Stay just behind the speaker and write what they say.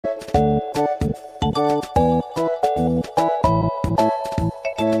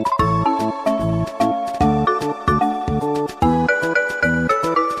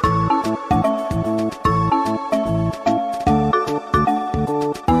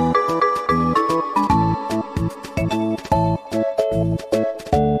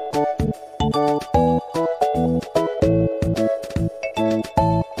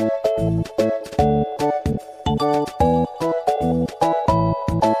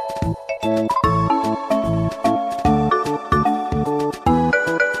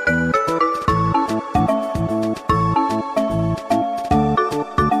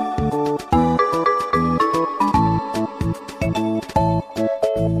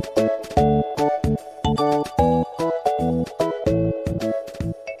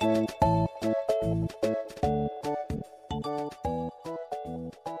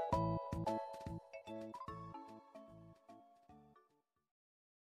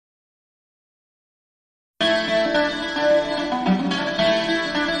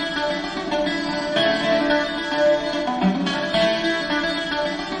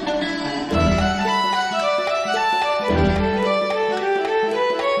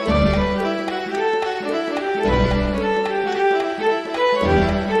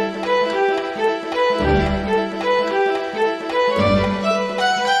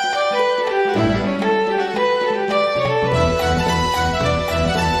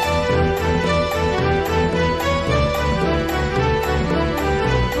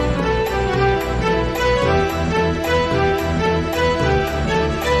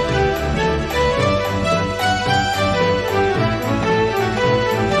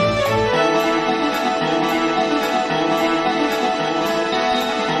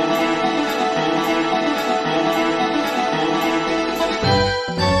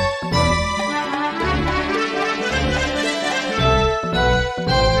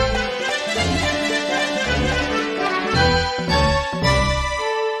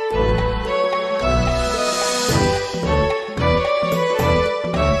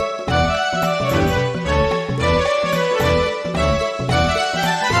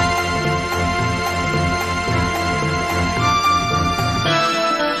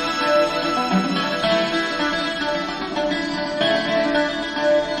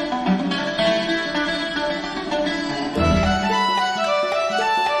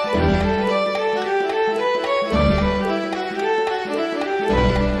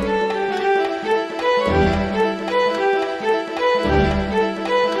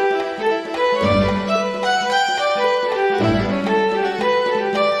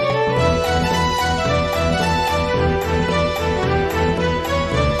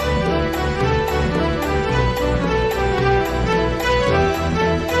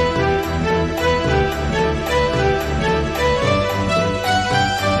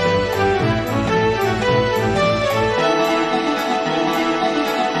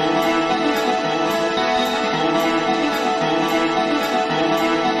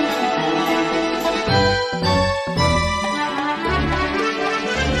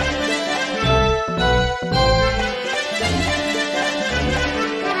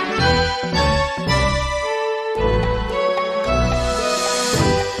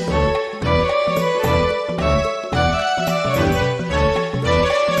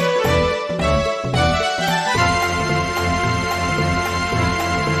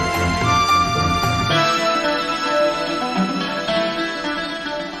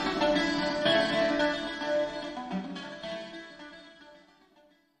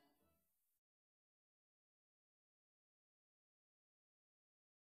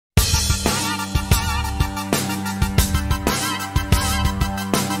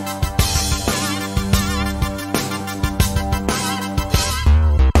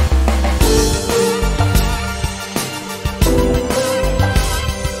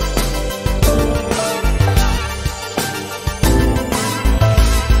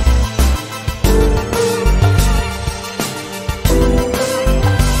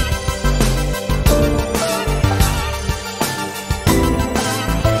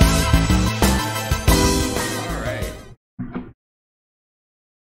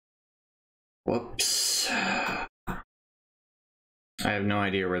I have no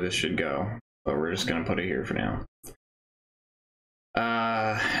idea where this should go, but we're just gonna put it here for now.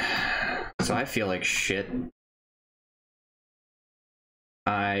 So I feel like shit.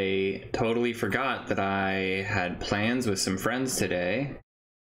 I totally forgot that I had plans with some friends today,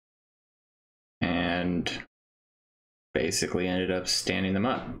 and basically ended up standing them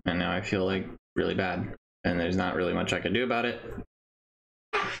up, and now I feel like really bad, and there's not really much I can do about it.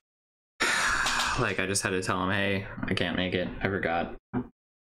 Like, I just had to tell them, hey, I can't make it, I forgot.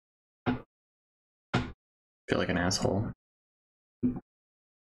 Feel like an asshole.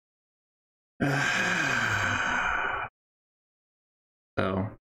 So,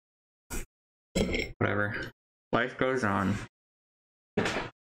 whatever. Life goes on.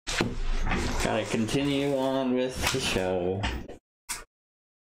 Gotta continue on with the show.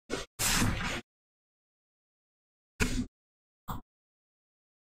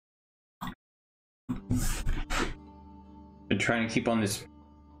 Been trying to keep on this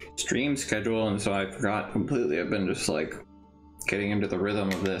stream schedule, and so I forgot completely. I've been just like getting into the rhythm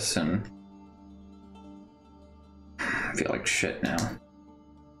of this, and I feel like shit now.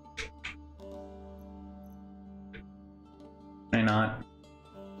 Why not?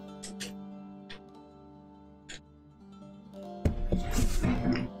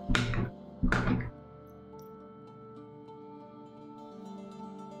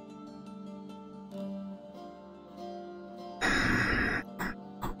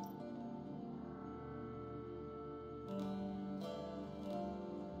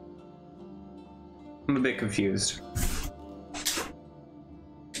 I'm a bit confused.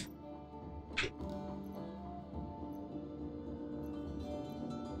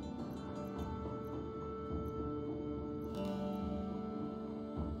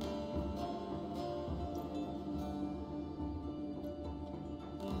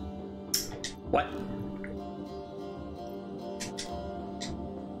 What?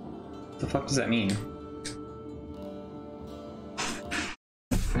 The fuck does that mean?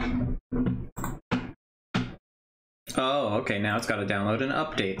 Oh, okay, now it's got to download an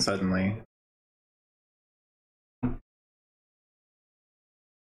update suddenly.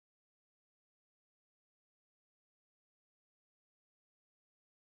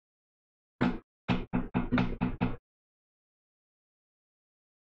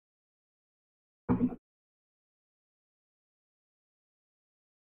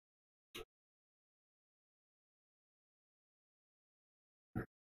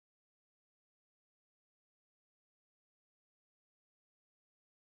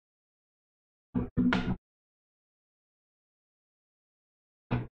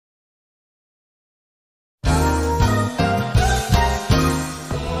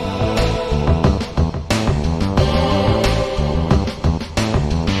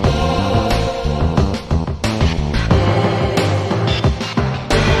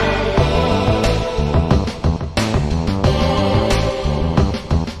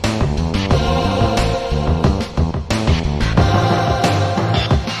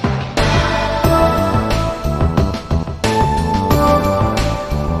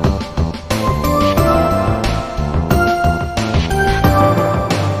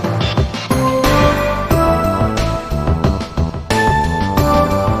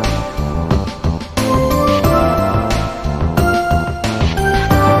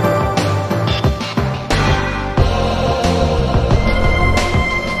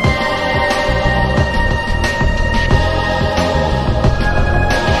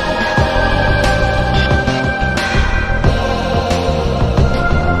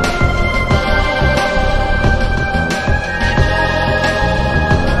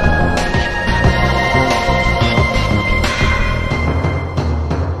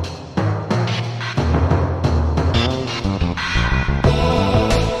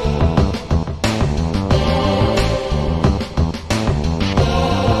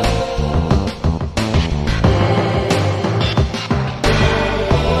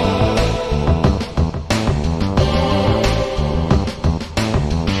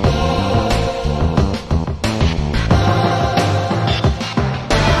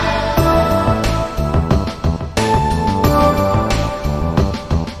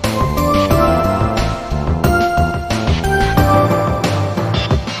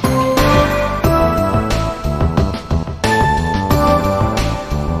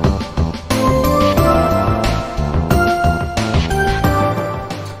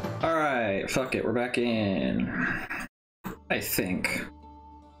 Fuck it, we're back in. I think.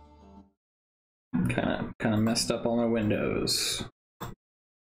 Kind of messed up all my windows.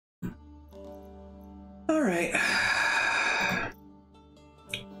 All right.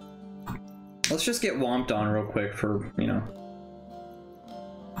 Let's just get womped on real quick for, you know,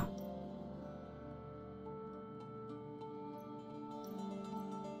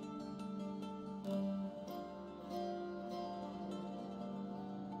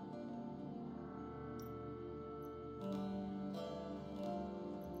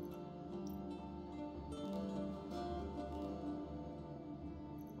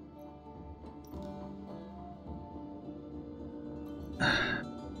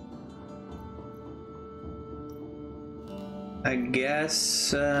 I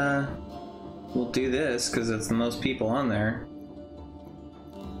guess we'll do this because it's the most people on there.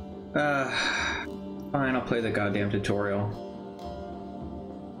 Fine, I'll play the goddamn tutorial.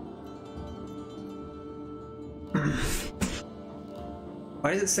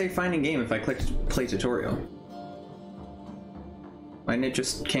 Why does it say finding game if I click play tutorial? Why didn't it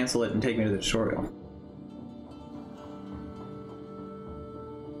just cancel it and take me to the tutorial?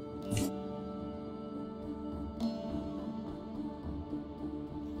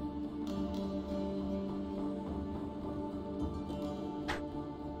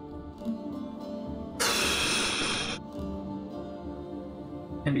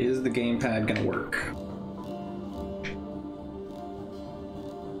 And is the gamepad gonna work?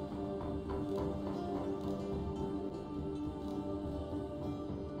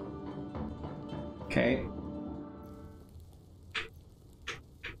 Okay.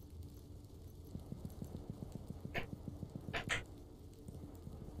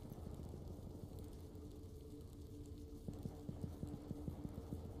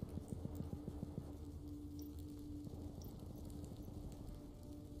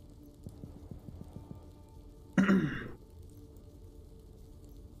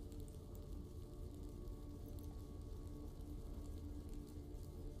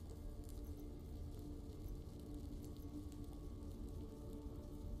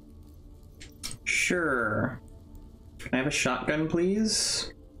 Sure. Can I have a shotgun,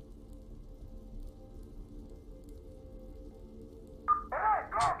 please?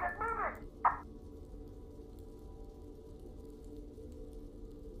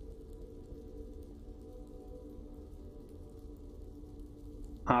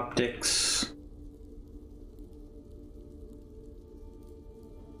 Optics.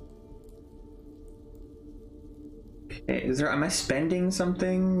 Okay, am I spending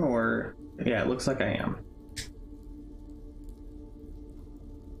something or? Yeah, it looks like I am.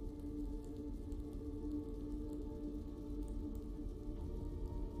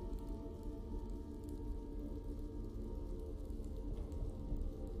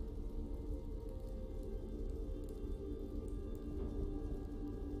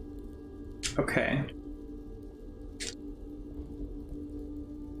 Okay.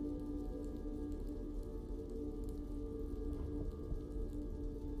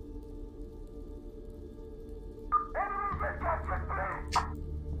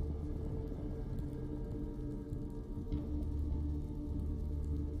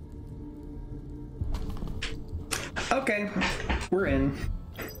 Okay, we're in.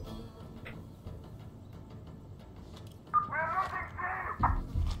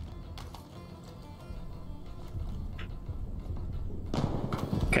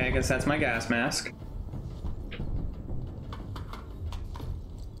 Okay, I guess that's my gas mask.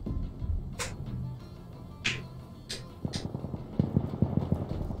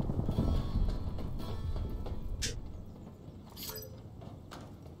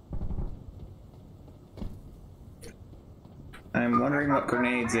 I'm wondering what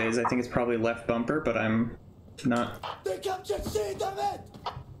grenades is. I think it's probably left bumper, but I'm not.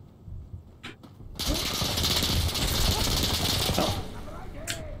 Oh.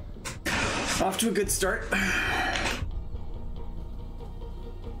 Off to a good start.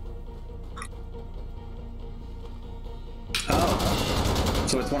 Oh.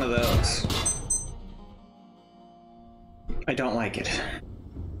 So it's one of those. I don't like it.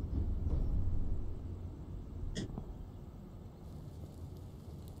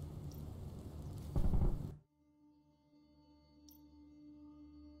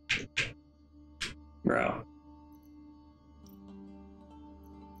 Bro.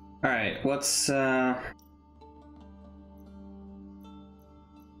 Alright, what's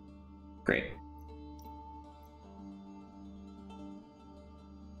great.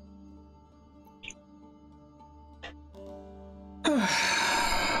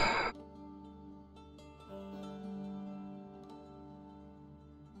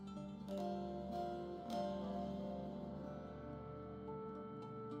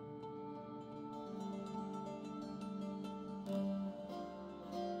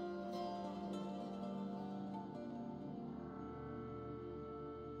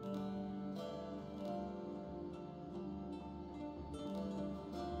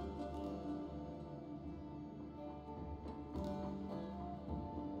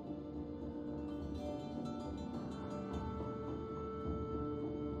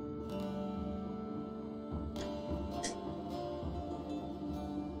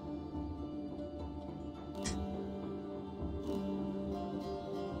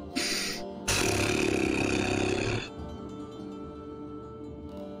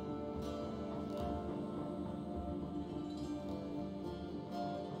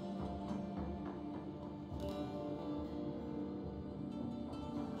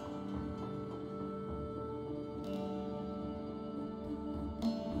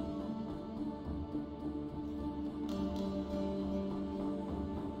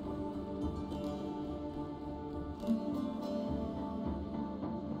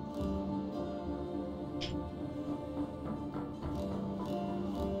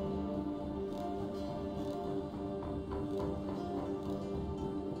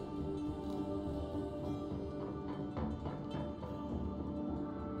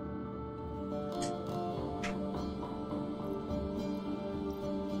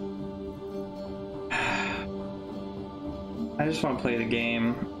 I just want to play the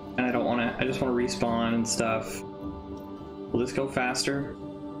game, and I don't want to. I just want to respawn and stuff. Will this go faster?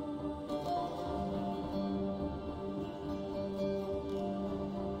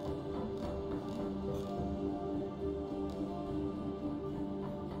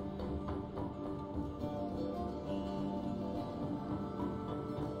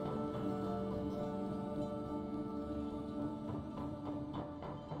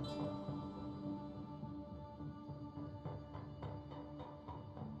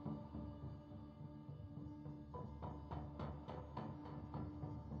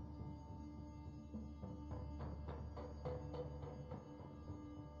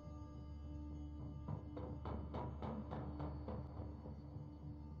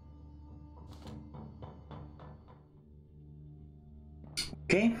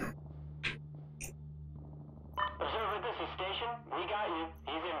 Okay. Observer, this is station. We got you.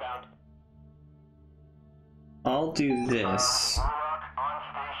 He's inbound. I'll do this. Warlock on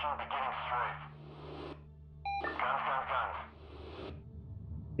station, beginning straight. Guns.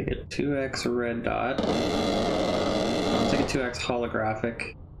 Take a 2x red dot. I'll take a 2x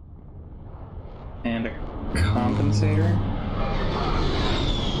holographic. And a compensator.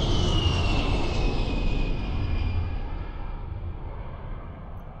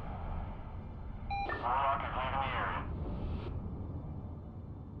 Warlock is leaving the area.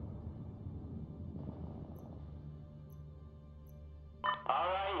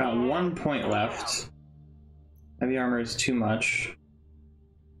 Alright. Got 1 point left. Heavy armor is too much.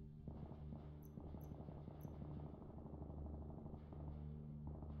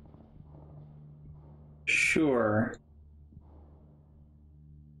 Sure.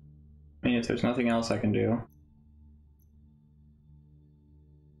 I mean, if there's nothing else I can do.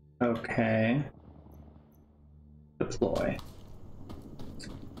 Okay. Deploy.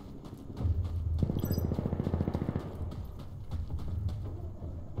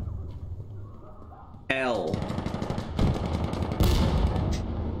 L.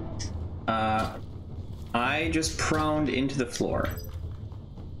 I just proned into the floor.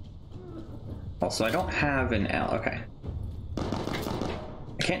 Also, I don't have an L. Okay.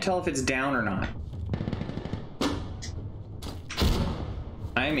 I can't tell if it's down or not.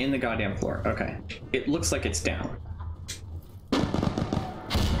 I'm in the goddamn floor. Okay. It looks like it's down.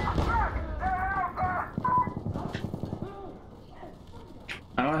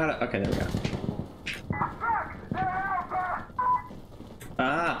 I don't know how to... Okay, there we go.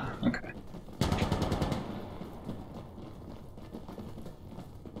 Ah, okay.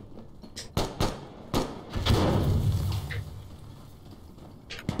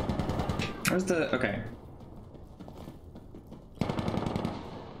 Where's the... Okay.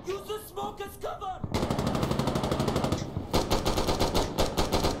 Use the smoke as cover!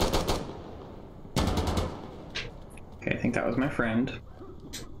 Okay, I think that was my friend.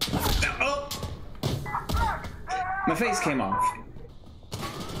 Oh! My face came off.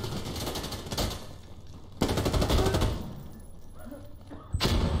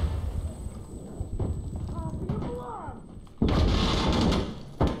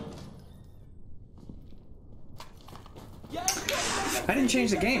 I didn't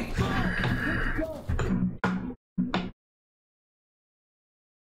change the game.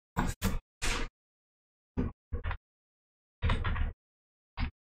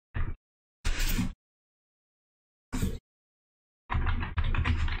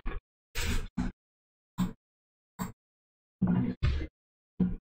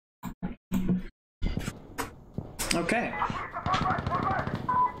 Okay.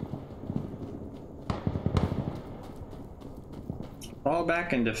 Fall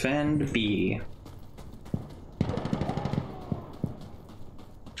back and defend B.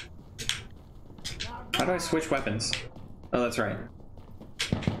 How do I switch weapons? Oh, that's right.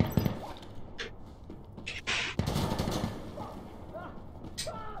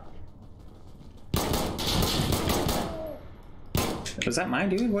 Was that my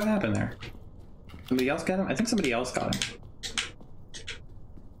dude? What happened there? Somebody else got him? I think somebody else got him.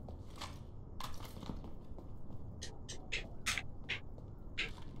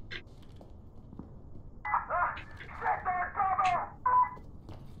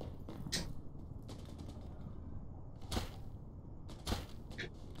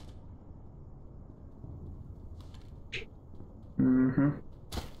 Mm-hmm.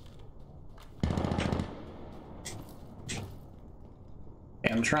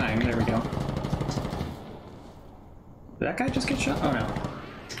 Okay, I'm trying. There we go. Did that guy just get shot? Oh no.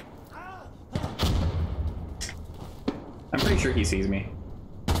 I'm pretty sure he sees me.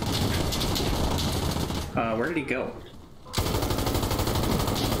 Where did he go?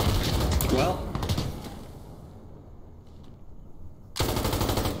 Well.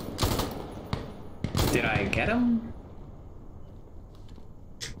 Did I get him?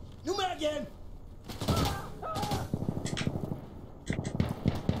 New man again.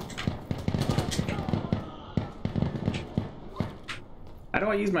 How do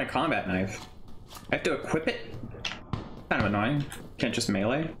I use my combat knife? I have to equip it? Kind of annoying. Can't just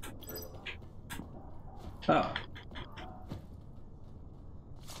melee. Oh.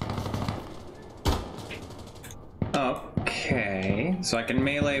 Okay, so I can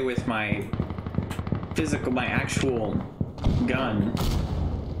melee with my physical, my actual gun.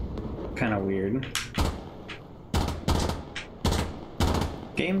 Kind of weird.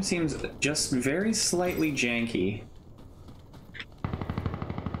 Game seems just very slightly janky.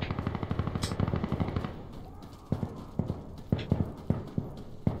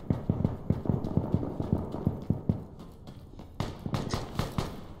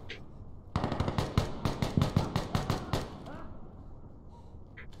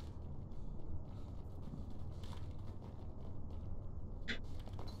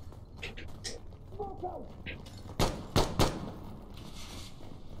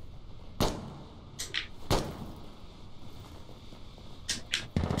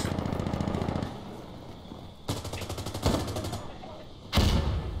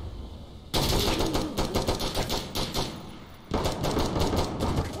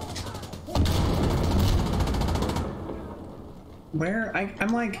 Where?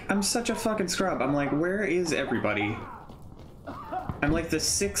 I'm such a fucking scrub. I'm like, where is everybody? I'm like the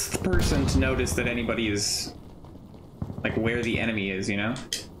 6th person to notice that anybody is, like, where the enemy is, you know?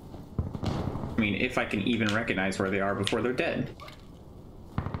 I mean, if I can even recognize where they are before they're dead.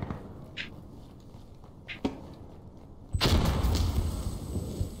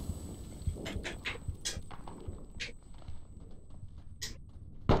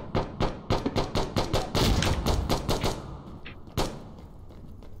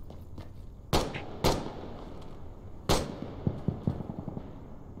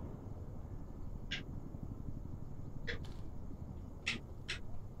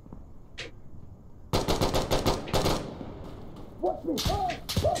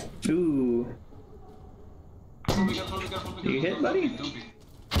 Ooh. You hit, buddy?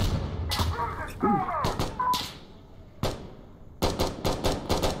 Ooh.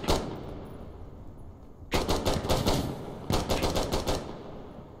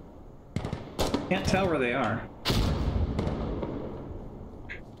 Can't tell where they are.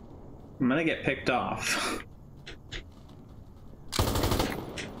 I'm gonna get picked off.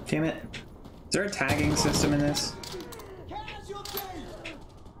 Damn it. Is there a tagging system in this?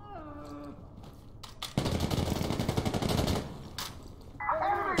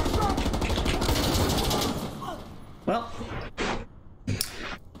 Well,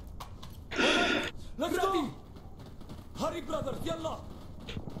 Let's go. Hurry, brothers, yalla.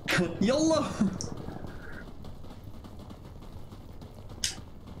 YOLO!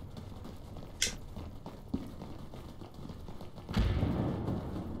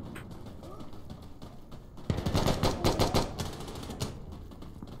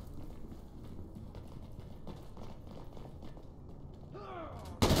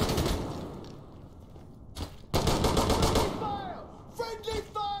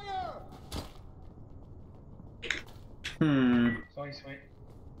 Sweet.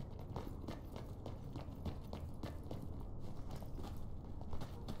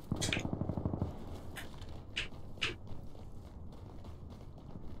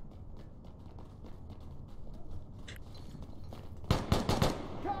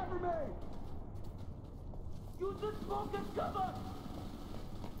 Cover me! Use the smoke as cover!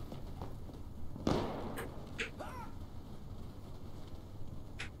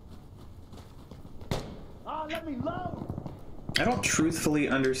 Let me load! I don't truthfully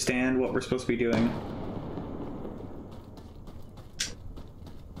understand what we're supposed to be doing.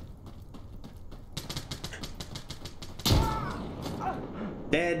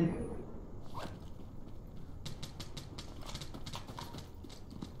 Dead.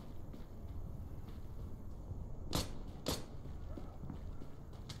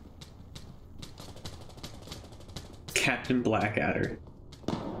 Captain Blackadder.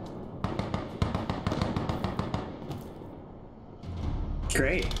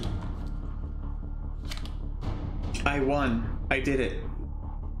 Great. I won. I did it.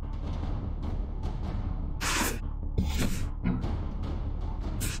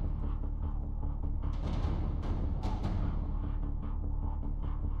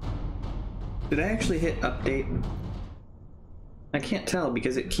 Did I actually hit update? I can't tell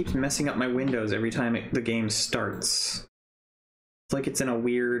because it keeps messing up my windows every time the game starts. It's like it's in a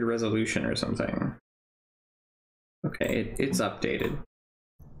weird resolution or something. Okay, it's updated.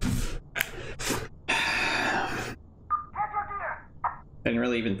 Didn't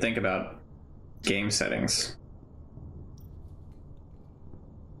really even think about game settings.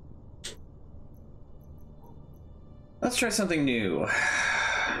 Let's try something new.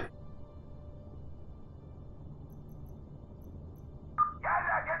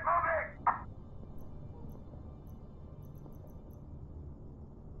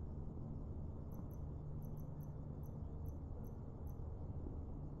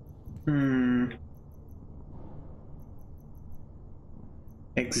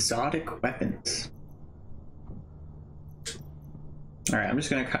 Exotic weapons. Alright, I'm just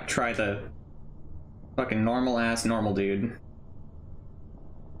gonna try the fucking normal dude.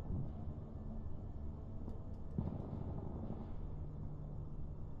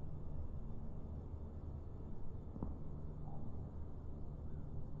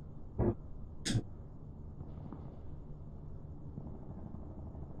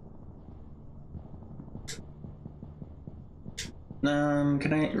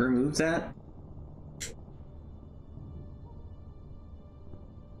 Can I remove that?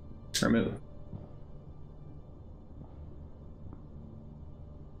 Remove.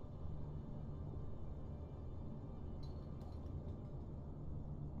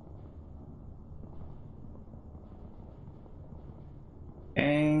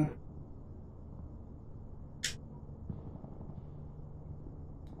 Okay.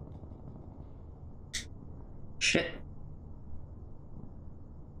 Shit.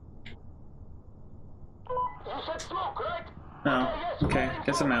 Oh, okay.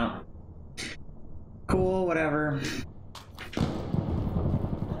 Guess I'm out. Cool, whatever.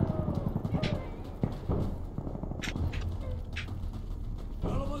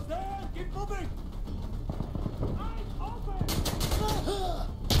 Almost there. Keep moving. Eyes open.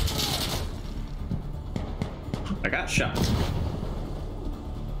 I got shot.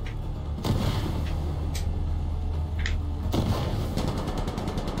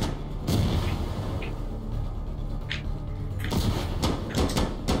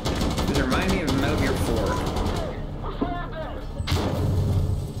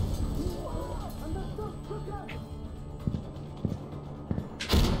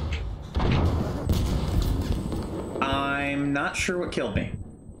 Not sure what killed me.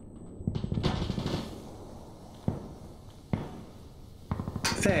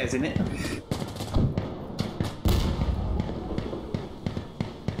 Fair, isn't it? Is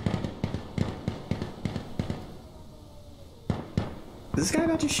this guy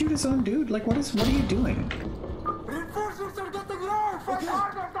about to shoot his own dude? Like, what are you doing? Reinforcements are getting low. Fight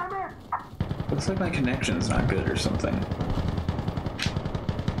harder, damn it. Looks like my connection's not good or something.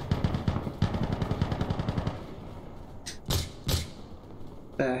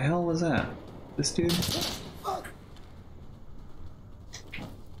 The hell was that? This dude?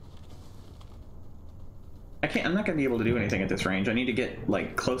 I'm not gonna be able to do anything at this range. I need to get,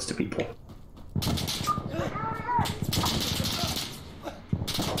 like, close to people.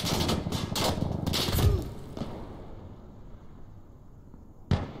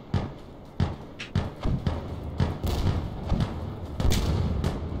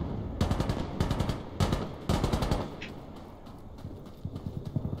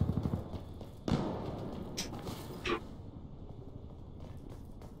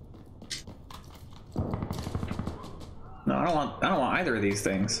 No, I don't want either of these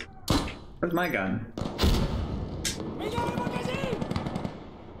things. Where's my gun?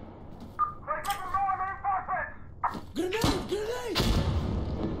 Grenade!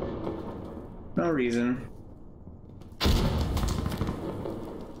 No reason.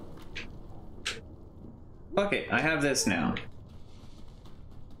 Fuck it, I have this now.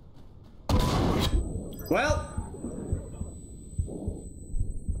 Well,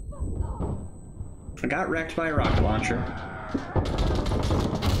 I got wrecked by a rocket launcher.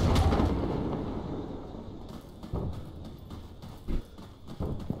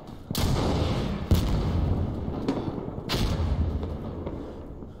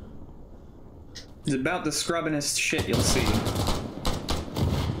 It's about the scrubbinest shit you'll see.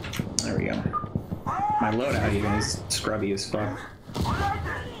 There we go. My loadout even is scrubby as fuck.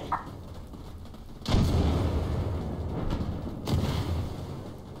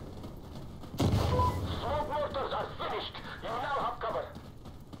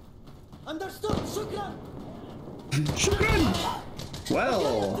 Understood. Shukran. Shukran!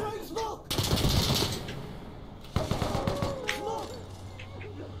 Well. Throwing smoke. Smoke.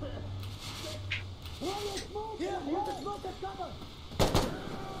 Throwing smoke. Here, use the smoke as cover.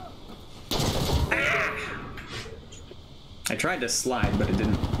 I tried to slide, but it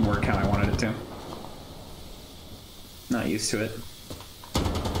didn't work how I wanted it to. Not used to it.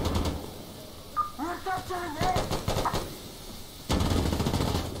 We're capturing it.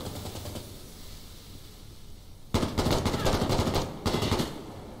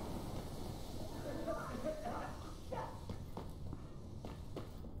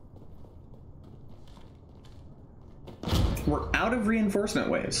 we're out of reinforcement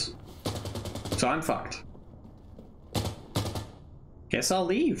waves. So I'm fucked. Guess I'll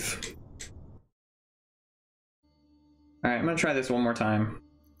leave. Alright, I'm gonna try this one more time.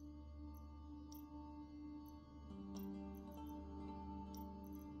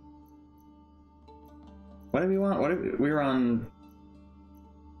 What do we want? We were on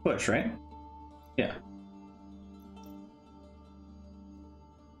push, right? Yeah.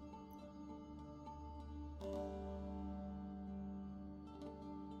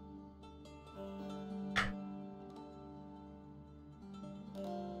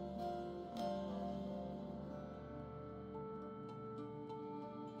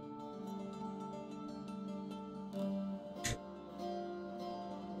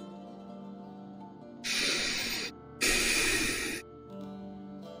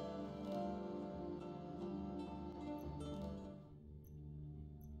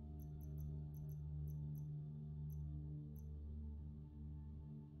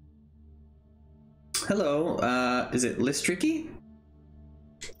 Hello, is it Listricky?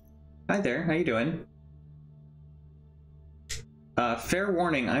 Hi there, how you doing? Fair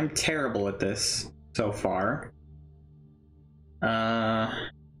warning, I'm terrible at this so far.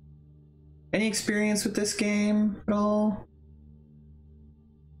 Any experience with this game at all?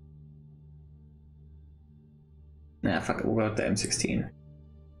 Nah, fuck it, we'll go with the M16.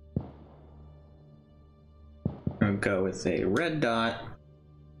 I'll go with a red dot.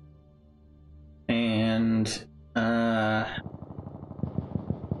 And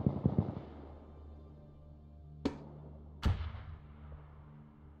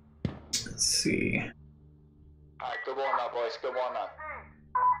let's see. Alright, good one now, boys. Good one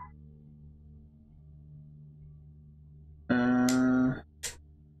now.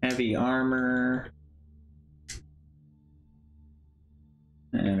 Heavy armor.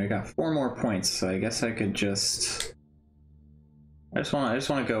 And I got 4 more points, so I guess I could just I just want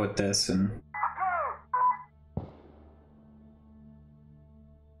to go with this and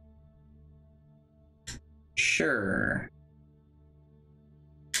sure.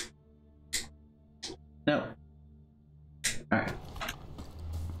 No. Alright.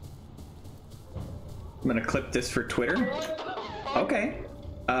 I'm gonna clip this for Twitter. Okay.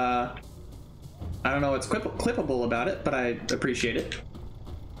 I don't know what's clippable about it, but I appreciate it.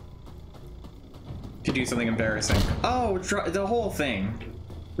 To do something embarrassing. Oh, the whole thing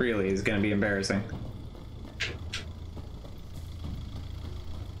really is gonna be embarrassing.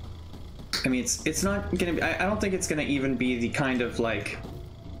 I mean, it's not gonna be, I don't think it's gonna even be the kind of like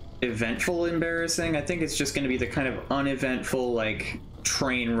eventful embarrassing. I think it's just gonna be the kind of uneventful like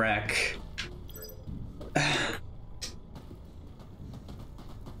train wreck.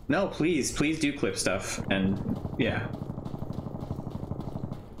 No, please do clip stuff, and yeah.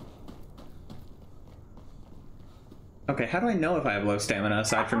 Okay, how do I know if I have low stamina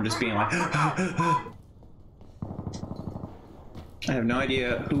aside from just being like I have no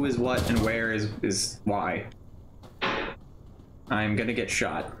idea who is what and where is why. I'm gonna get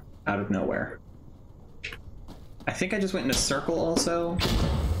shot out of nowhere. I think I just went in a circle also.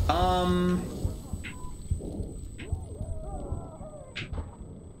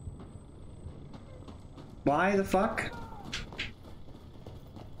 Why the fuck?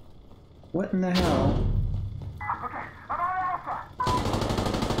 What in the hell?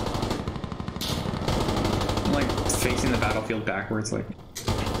 I'm like facing the battlefield backwards, like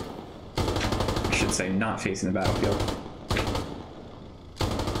I should say not facing the battlefield.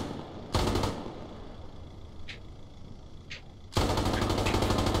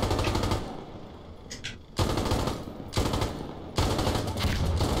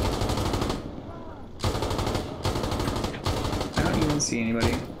 I don't even see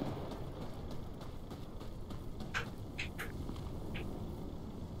anybody.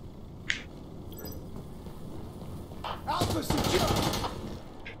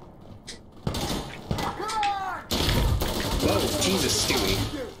 Whoa, Jesus, Stewie.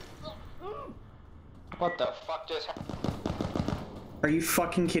 What the fuck just happened? Are you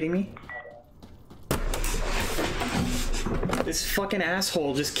fucking kidding me? This fucking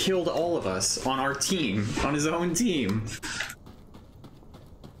asshole just killed all of us on our team, on his own team.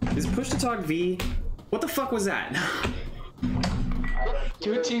 Is push to talk V? What the fuck was that?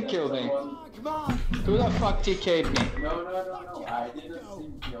 Two team killed me. Who the fuck TK'd me? No. I didn't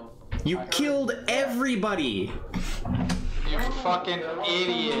team kill. You killed everybody! You fucking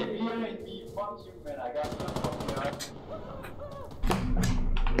idiot.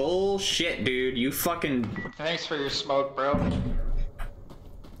 Bullshit, dude. You fucking... Thanks for your smoke, bro.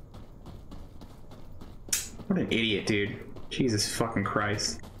 What an idiot, dude. Jesus fucking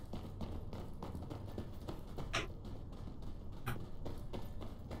Christ.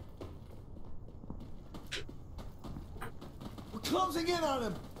 closing in on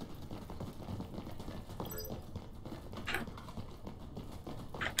him.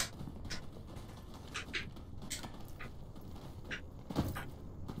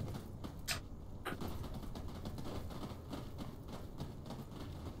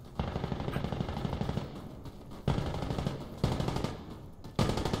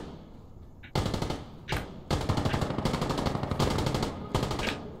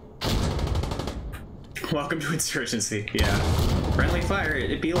 Welcome to Insurgency. Yeah. Friendly fire,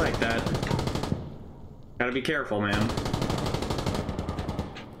 it'd be like that. Gotta be careful, man.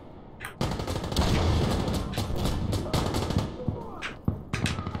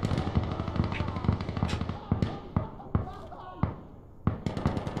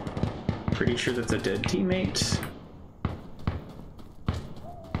 Pretty sure that's a dead teammate.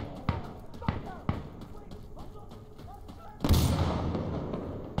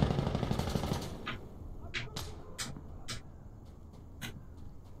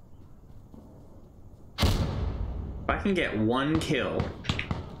 I can get one kill.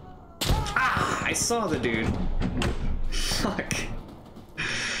 Ah! I saw the dude. Fuck.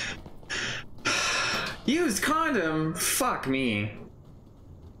 Used condom? Fuck me.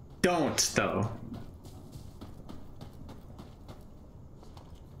 Don't, though.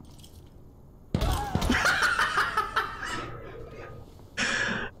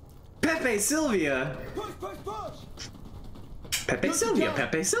 Pepe Sylvia. Push, push, push. Pepe Sylvia,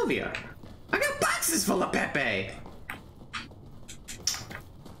 Pepe Sylvia. I got boxes full of Pepe.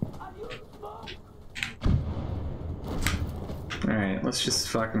 Alright, let's just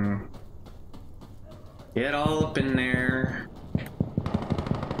fucking get all up in there.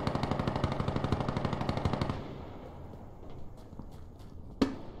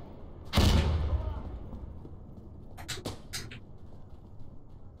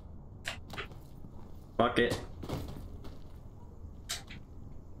 Fuck it.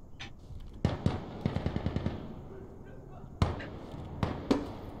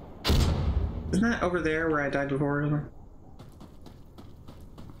 Isn't that over there where I died before?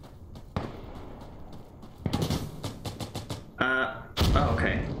 Oh,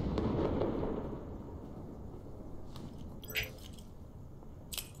 okay.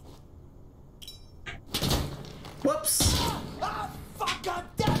 Whoops! Ah, fuck, God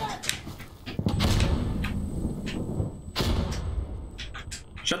damn it!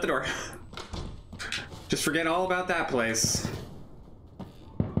 Shut the door. Just forget all about that place.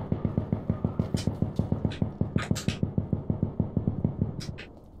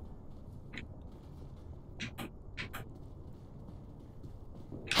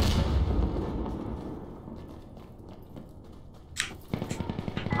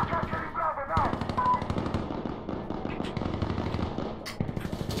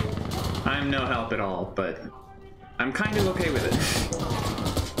 I'm no help at all, but I'm kind of okay with it.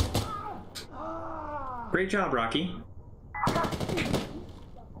 Great job, Rocky.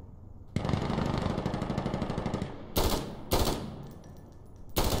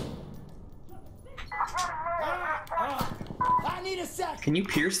 I need a sec. Can you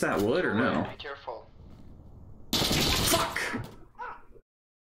pierce that wood or no? Be careful. Fuck!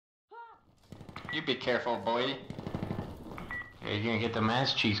 You be careful, boy. You're gonna get the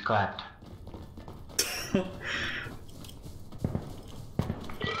man's cheese clapped.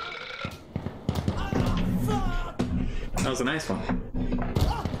 That was a nice one.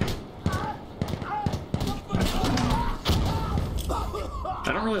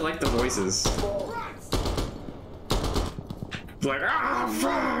 I don't really like the voices. It's like, ah,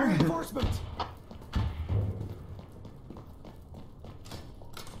 fuck! Reinforcement.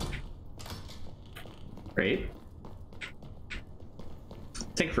 Great.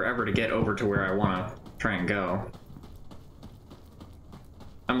 Take forever to get over to where I want to try and go.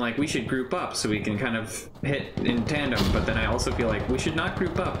 I'm like, we should group up so we can kind of hit in tandem, but then I also feel like we should not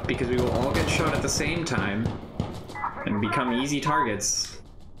group up because we will all get shot at the same time and become easy targets.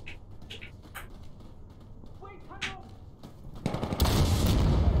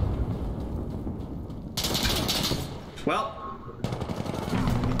 Well,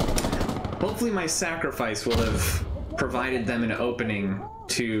 hopefully my sacrifice will have provided them an opening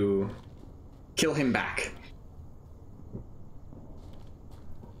to kill him back.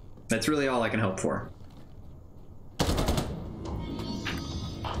 That's really all I can hope for.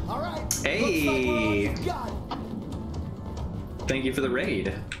 All right. Hey! Looks like we're all you've got. Thank you for the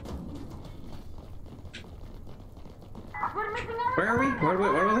raid. Where are we? Where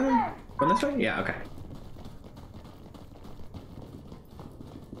was I? Going this way? Yeah, okay.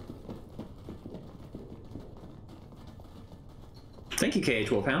 Thank you,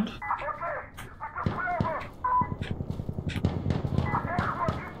 KH Wolfhound.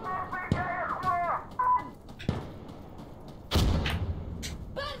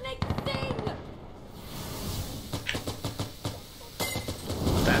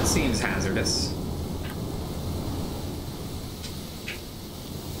 that seems hazardous.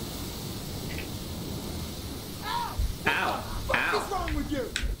 Ow! What's Ow! wrong with you?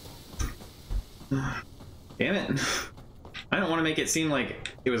 Damn it. I don't want to make it seem like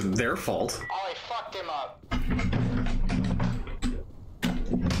it was their fault. Ollie fucked him up.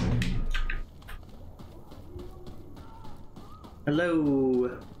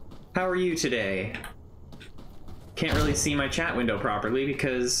 Hello. How are you today? Can't really see my chat window properly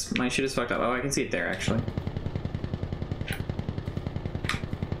because my shit is fucked up. Oh, I can see it there, actually.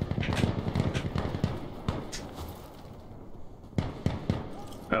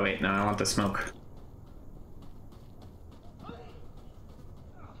 Oh, wait, no, I want the smoke.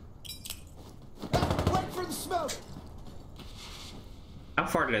 Wait for the smoke. How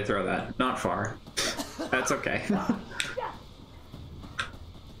far did I throw that? Not far. That's okay.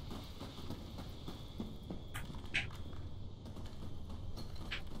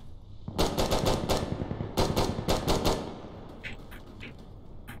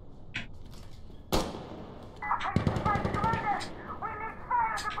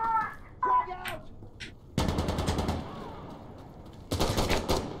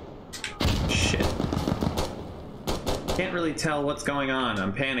 Shit. Can't really tell what's going on.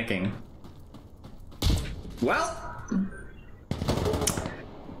 I'm panicking. Well,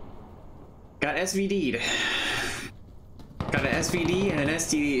 got SVD'd. Got an SVD and an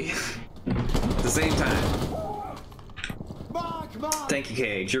STD at the same time. Come on, come on. Thank you,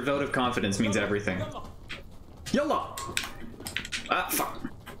 Cage. Your vote of confidence means everything. YOLO! Ah, fuck.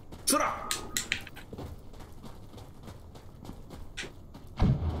 Sit up!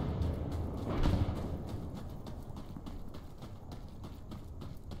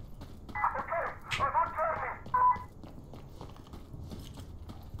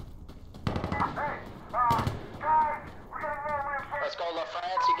 Let's go, La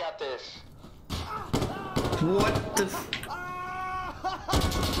France. You got this. What the f-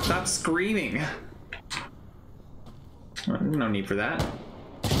 Stop screaming. No need for that.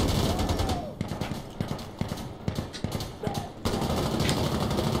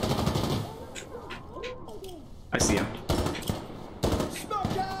 I see him.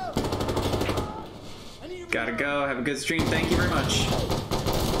 Smoke out. I need to Gotta go. Have a good stream. Thank you very much.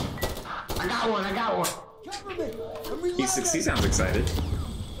 I got one. I got one. cover me. I'm reloading. He sounds excited.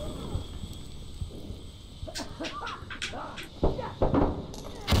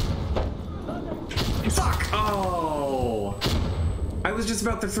 Fuck! Oh! I was just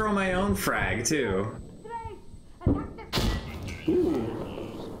about to throw my own frag, too.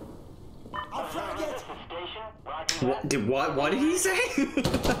 Ooh. I'll frag it. What did he say?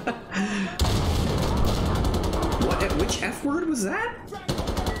 Which F word was that?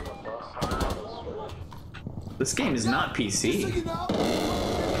 This game is not So PC. you know.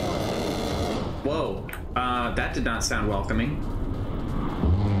 Whoa. That did not sound welcoming.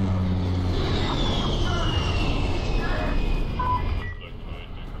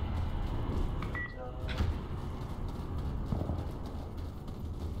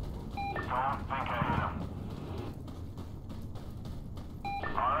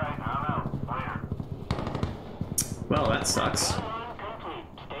 Well, that sucks. Complete.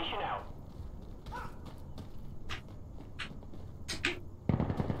 Station out.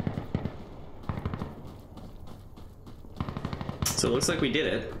 So it looks like we did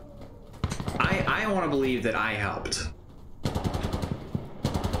it. I want to believe that I helped.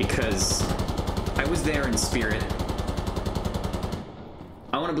 Because I was there in spirit.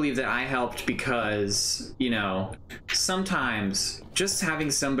 I want to believe that I helped because, you know, sometimes just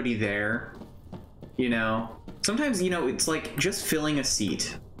having somebody there, you know, sometimes, you know, it's like just filling a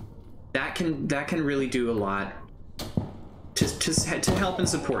seat. That can really do a lot to help and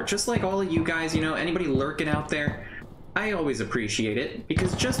support. Just like all of you guys, you know, anybody lurking out there, I always appreciate it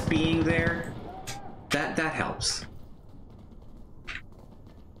because just being there, that helps.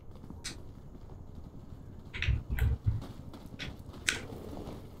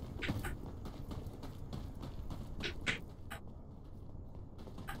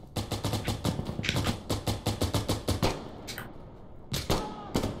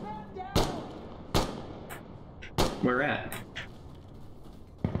 Where at?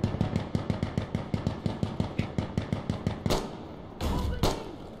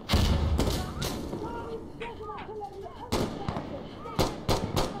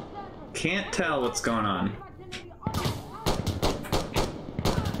 Can't tell what's going on.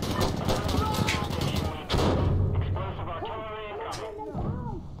 Explosive artillery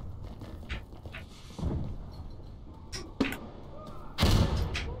incoming.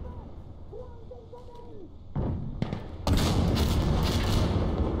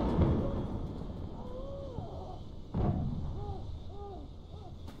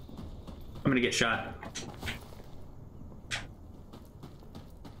 I'm gonna get shot.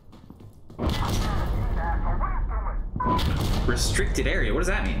 Restricted area, what does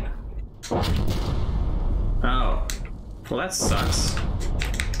that mean? Oh. Well, that sucks.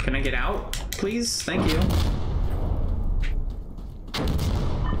 Can I get out, please? Thank you.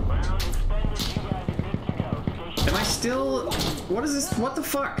 Am I still... What is this? What the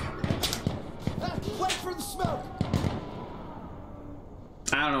fuck? Wait for the smoke!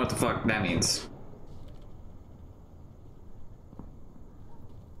 I don't know what the fuck that means.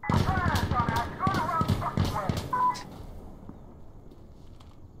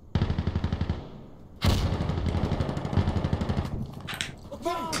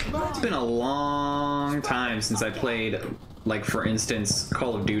 It's been a long time since I played, like, for instance,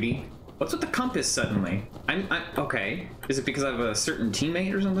 Call of Duty. What's with the compass suddenly? I'm okay. Is it because I have a certain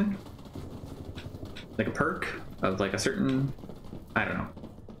teammate or something? Like a perk of like a certain... I don't know.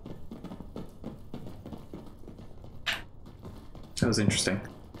 That was interesting.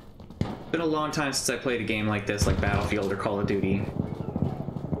 Been a long time since I played a game like this, like Battlefield or Call of Duty.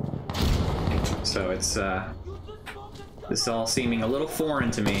 So it's this is all seeming a little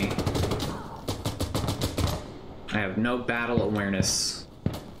foreign to me. I have no battle awareness.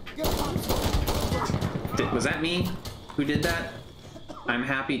 Was that me who did that? I'm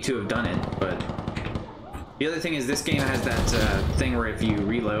happy to have done it, but the other thing is this game has that thing where if you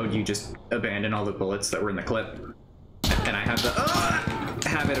reload, you just abandon all the bullets that were in the clip, and I have the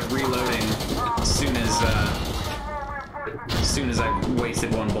habit of reloading as soon as I've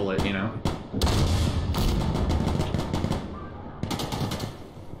wasted one bullet, you know.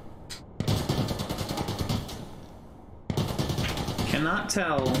 Cannot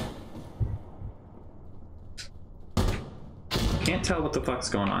tell. Can't tell what the fuck's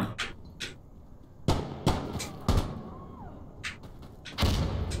going on.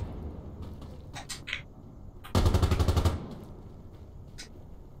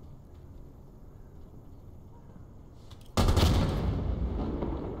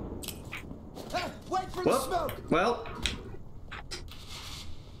 Wait for the smoke! Well,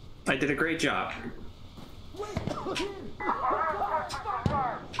 I did a great job.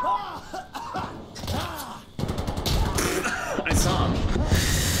 I saw him.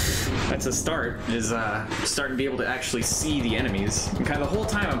 That's a start, is starting to be able to actually see the enemies. And kind of the whole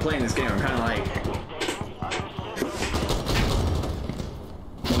time I'm playing this game, I'm kind of like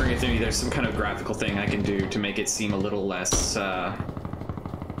wondering if maybe there's some kind of graphical thing I can do to make it seem a little less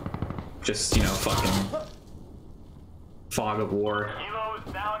just, you know, fucking fog of war.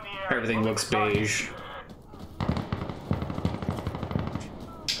 Everything looks beige.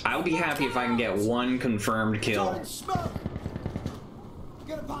 I'll be happy if I can get one confirmed kill.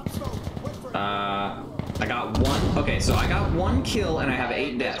 I got one. Okay, so I got one kill and I have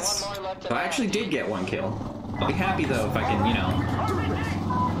 8 deaths. So I actually did get one kill. I'll be happy though if I can, you know.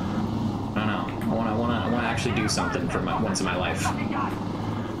 I don't know. I wanna actually do something for once in my life.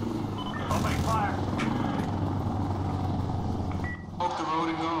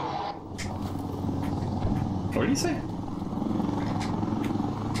 What did he say?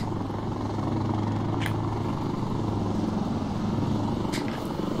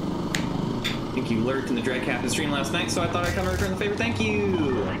 You lurked in the Dread Captain stream last night, so I thought I'd come and return the favor. Thank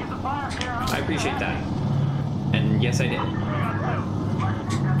you! I appreciate that. And yes, I did. I'm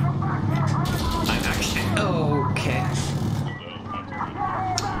actually... Okay.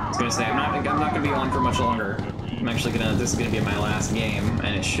 I was gonna say, I'm not gonna be on for much longer. I'm actually gonna... This is gonna be my last game,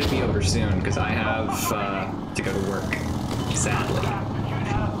 and it should be over soon, because I have to go to work. Sadly.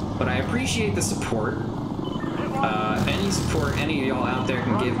 But I appreciate the support. Any support any of y'all out there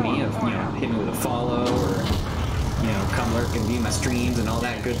can give me, of, you know, hit me with a follow, or, you know, come lurk and view my streams and all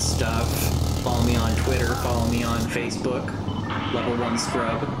that good stuff. Follow me on Twitter, follow me on Facebook, Level 1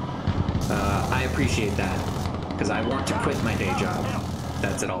 Scrub. I appreciate that, because I want to quit my day job.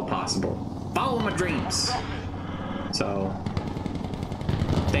 That's at all possible. Follow my dreams. So,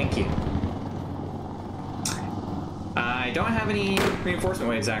 thank you. I don't have any reinforcement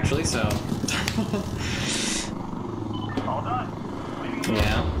waves, actually, so...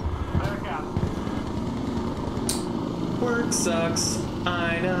 Yeah. Work sucks.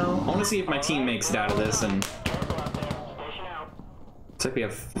 I know. I want to see if my team makes it out of this, and looks like we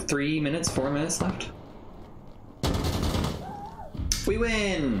have 4 minutes left. We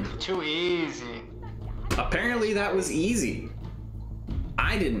win! Too easy. Apparently that was easy.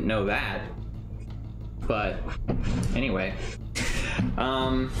 I didn't know that. But anyway.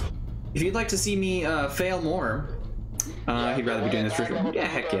 If you'd like to see me fail more, he'd rather be doing this for sure. Yeah,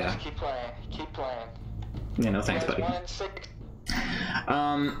 heck yeah. Keep playing. Keep playing. Yeah, no thanks, buddy.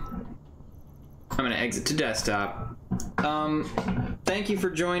 I'm gonna exit to desktop. Thank you for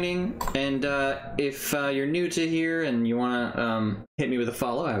joining, and if you're new to here and you wanna hit me with a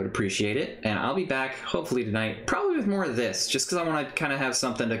follow, I would appreciate it. And I'll be back hopefully tonight, probably with more of this, just because I want to kind of have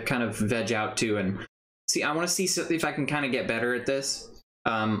something to kind of veg out to and see. I want to see if I can kind of get better at this.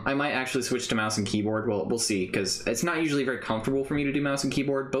 I might actually switch to mouse and keyboard. Well, we'll see, because it's not usually very comfortable for me to do mouse and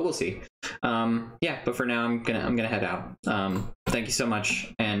keyboard, but we'll see. Yeah, but for now, I'm gonna head out. Thank you so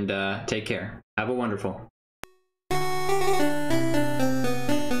much, and take care. Have a wonderful.